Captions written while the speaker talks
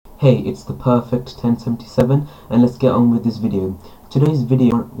Hey, it's the perfect 1077 and let's get on with this video. Today's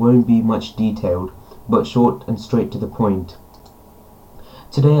video won't be much detailed, but short and straight to the point.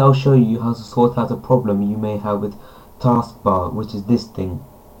 Today I'll show you how to sort out a problem you may have with TaskBar, which is this thing.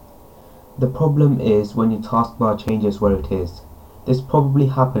 The problem is when your taskbar changes where it is. This probably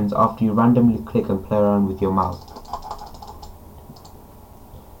happens after you randomly click and play around with your mouse.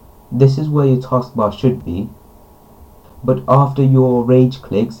 This is where your taskbar should be, but after your rage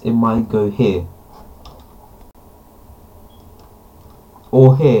clicks it might go here,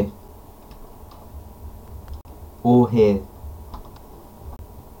 or here, or here,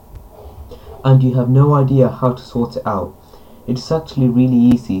 and you have no idea how to sort it out. It's actually really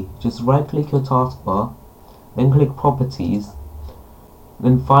easy. Just right click your taskbar, then click properties,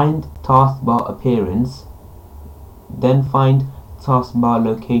 then find taskbar appearance, then find taskbar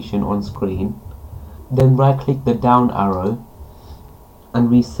location on screen, then right click the down arrow and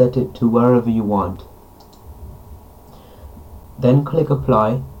reset it to wherever you want. Then click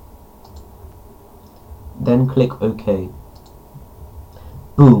apply, then click OK.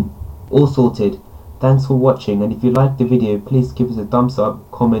 Boom, all sorted. Thanks for watching, and if you liked the video please give us a thumbs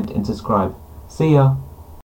up, comment and subscribe. See ya!